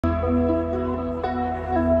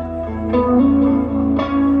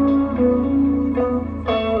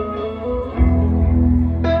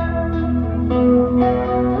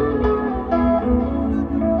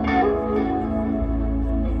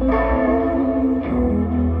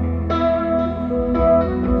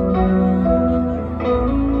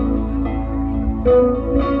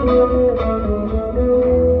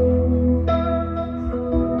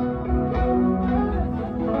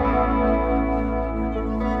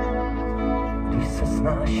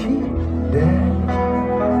snáší déšť,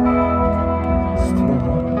 s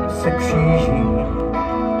tmou se kříží.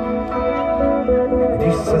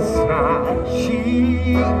 Když se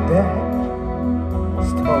snáší déšť,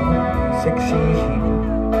 s tmou se kříží.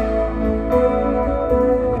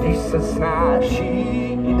 Když se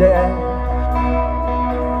snáší déšť,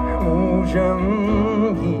 můžem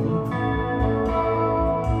jít,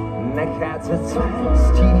 nechádzet své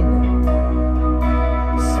stíny,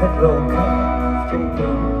 sedlouka v těch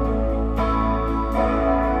dní.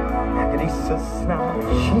 A když se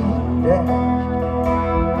snáší déšť,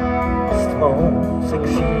 s tmou se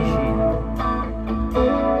kříží.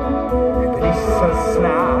 Když se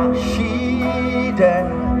snáší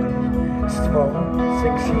déšť, s tmou se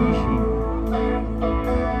kříží.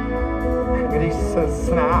 Když se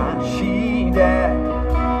snáší déšť,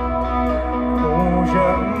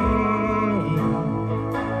 můžem jít,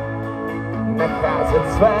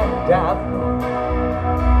 nacházet své dávno,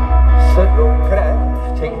 sedlou krev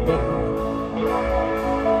těch dní.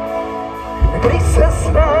 Když se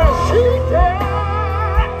snáší déšť,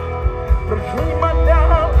 proč vnímat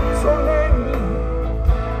dál, co není,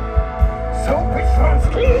 soupis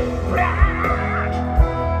slanský práč,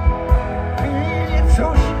 víc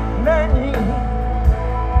už není.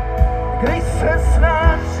 Když se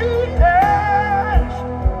snáší déšť,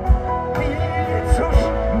 víc už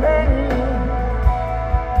není.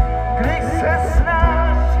 Když se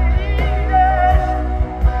snáší déšť,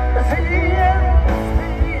 zjem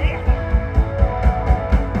spí.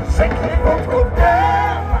 Řekni, odkud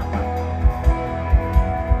jdem,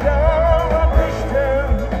 dál a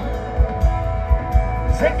deštěm.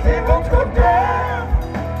 Řekni, odkud jdem,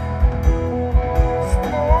 s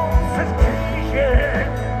tmou se skříží.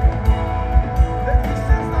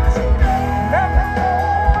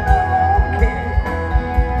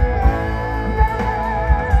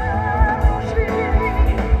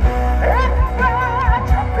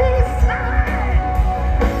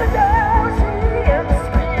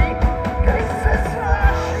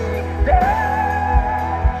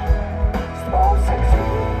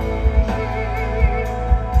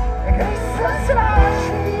 Když se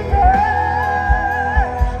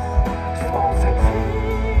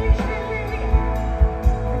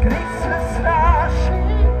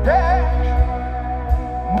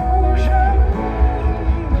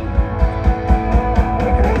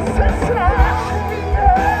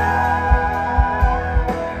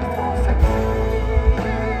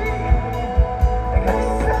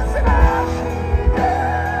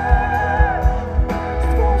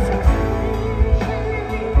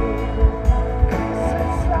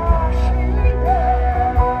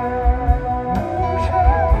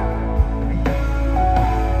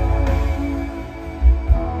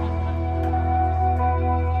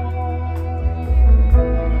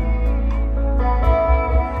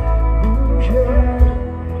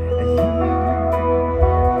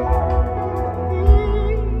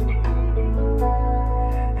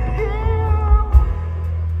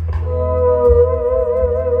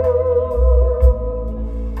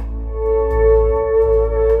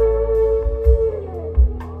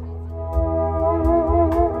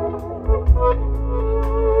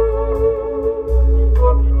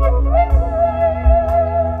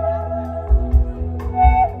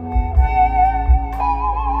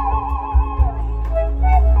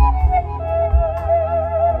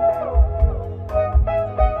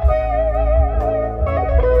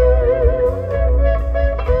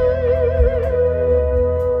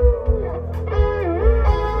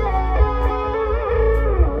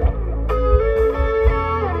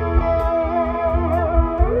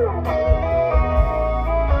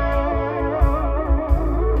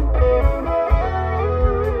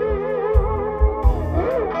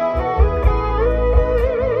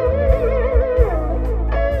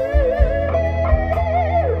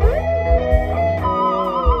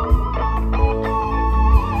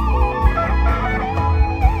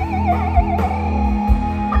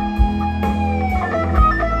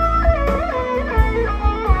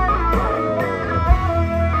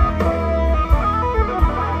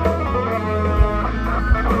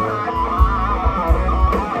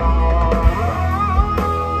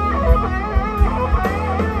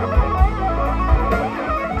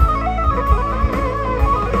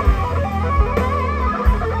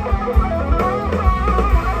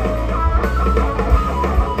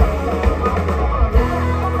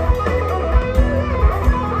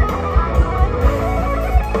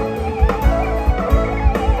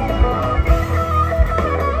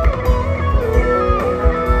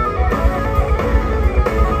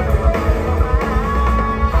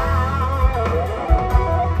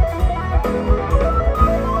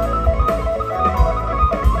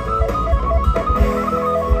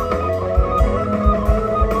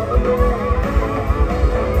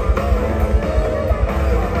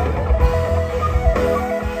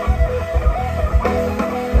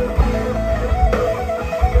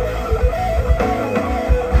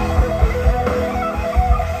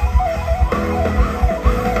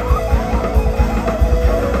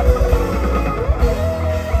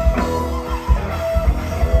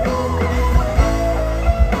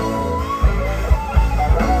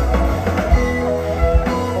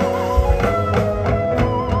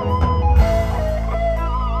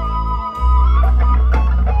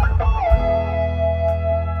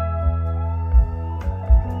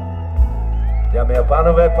Dámy a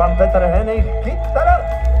pánové, pan Petr Henich, kytara.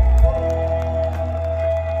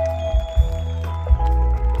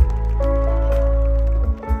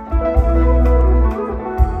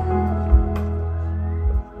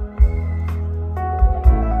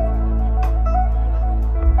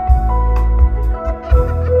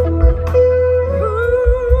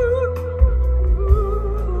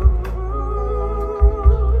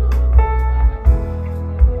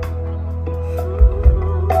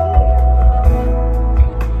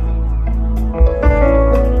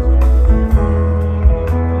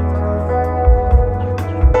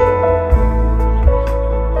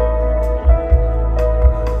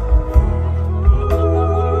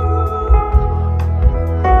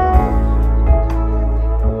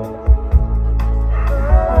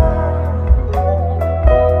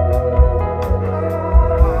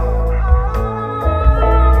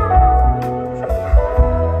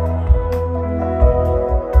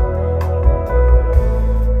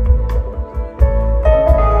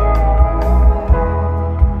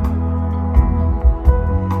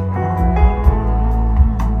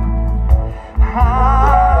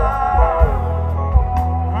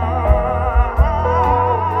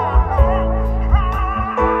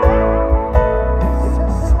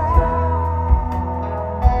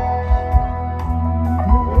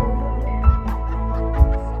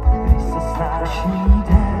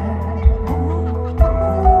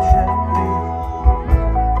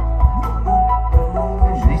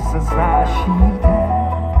 Když se snáší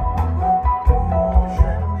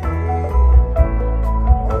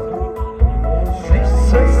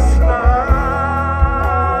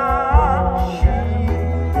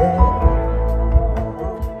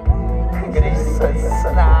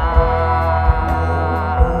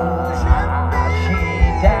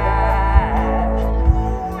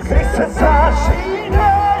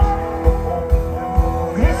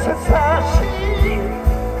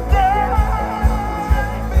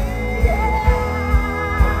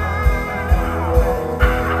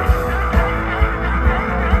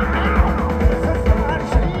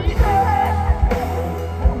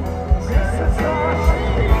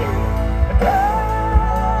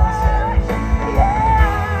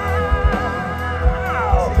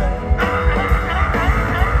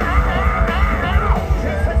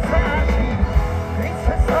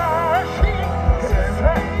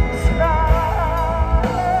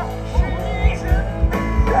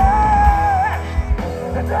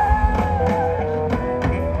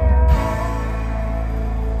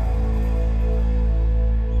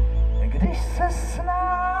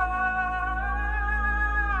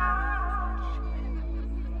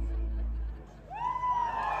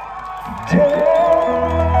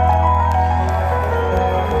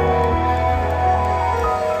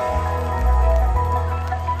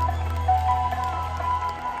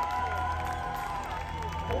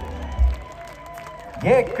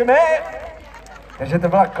Děkujeme. Takže to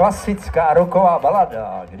byla klasická rocková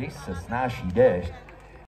balada, Když se snáší déšť.